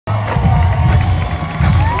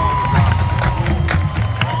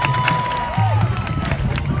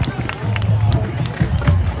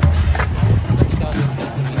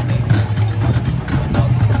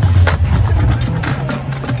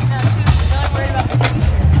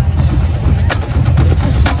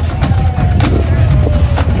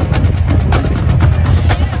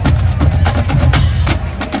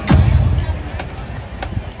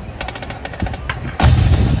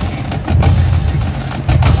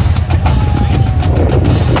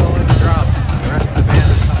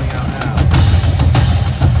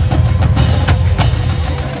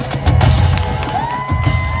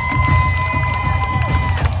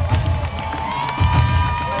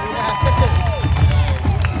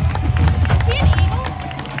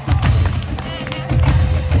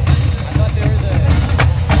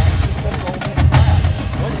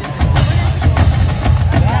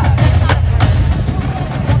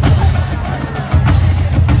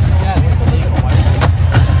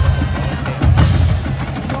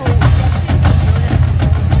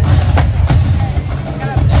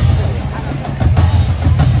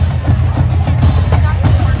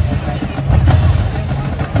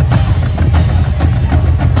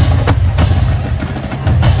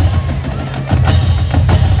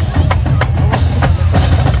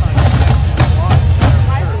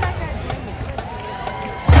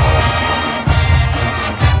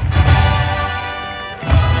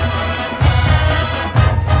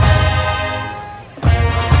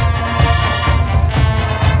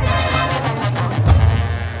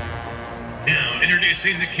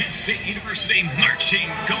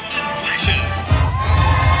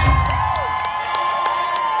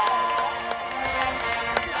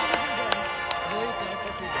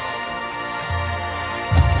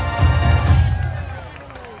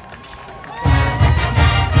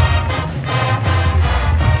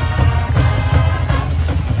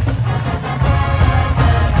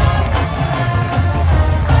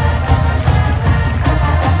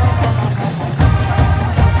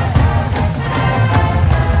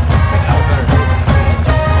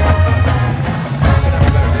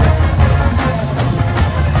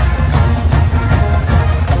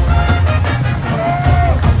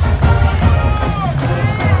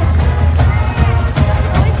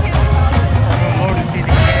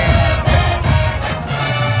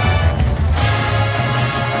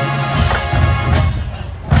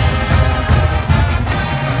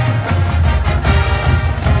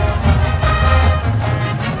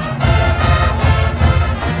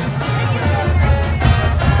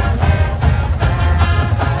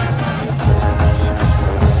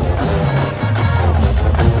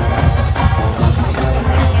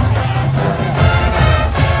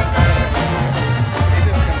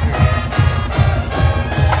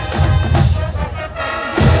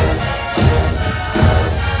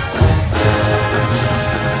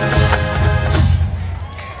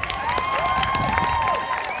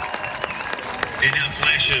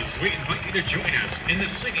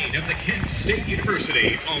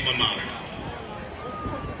family alma mater.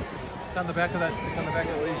 It's on the back of that. It's on the back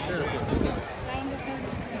of the shirt.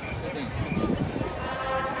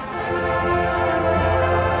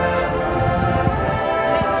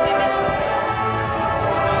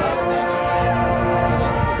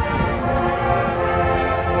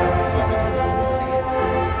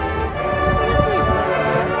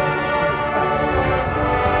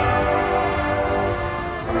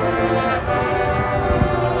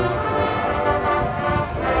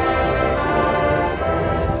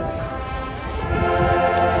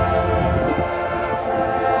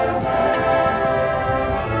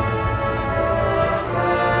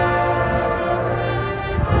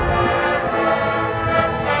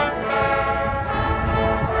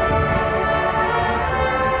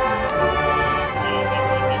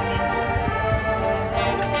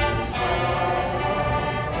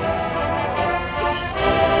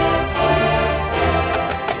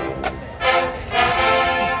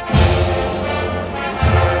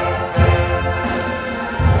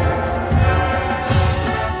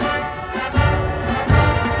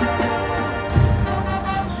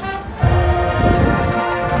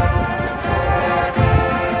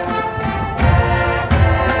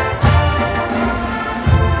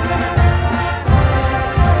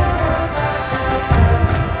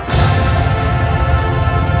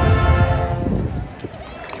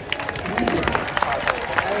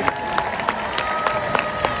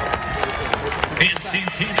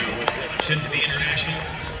 Santana was launched into the international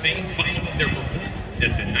fame following their performance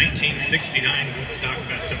at the 1969 Woodstock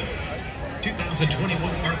Festival.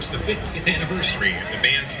 2021 marks the 50th anniversary of the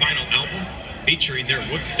band's final album, featuring their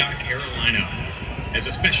Woodstock-era lineup. As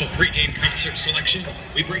a special pregame concert selection,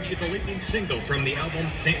 we bring you the leading single from the album,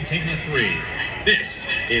 Santana 3. This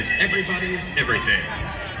is Everybody's Everything.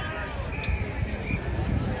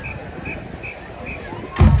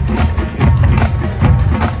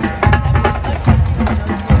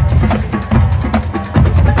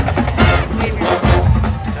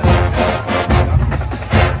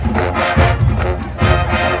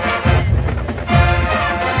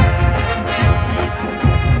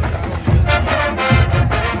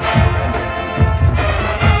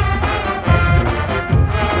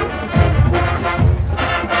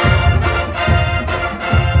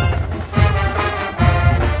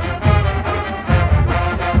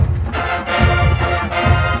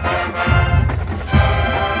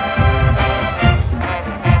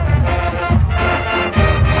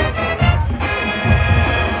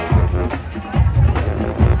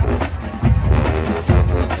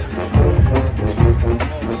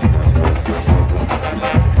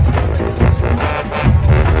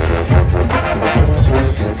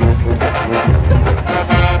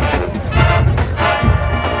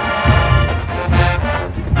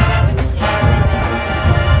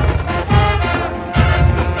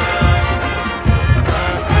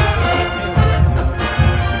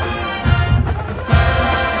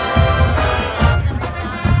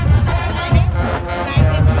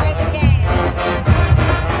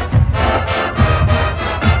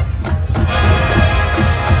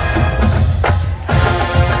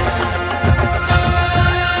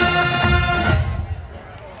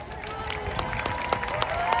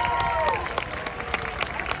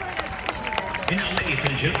 Now, ladies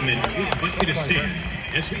and gentlemen, we invite you to stand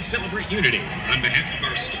as we celebrate unity on behalf of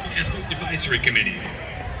our Student Athlete Advisory Committee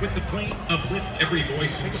with the plea of Lift Every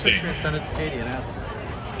Voice and Sing.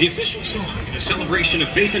 The official song in a celebration of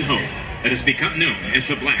faith and hope that has become known as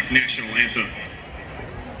the Black National Anthem.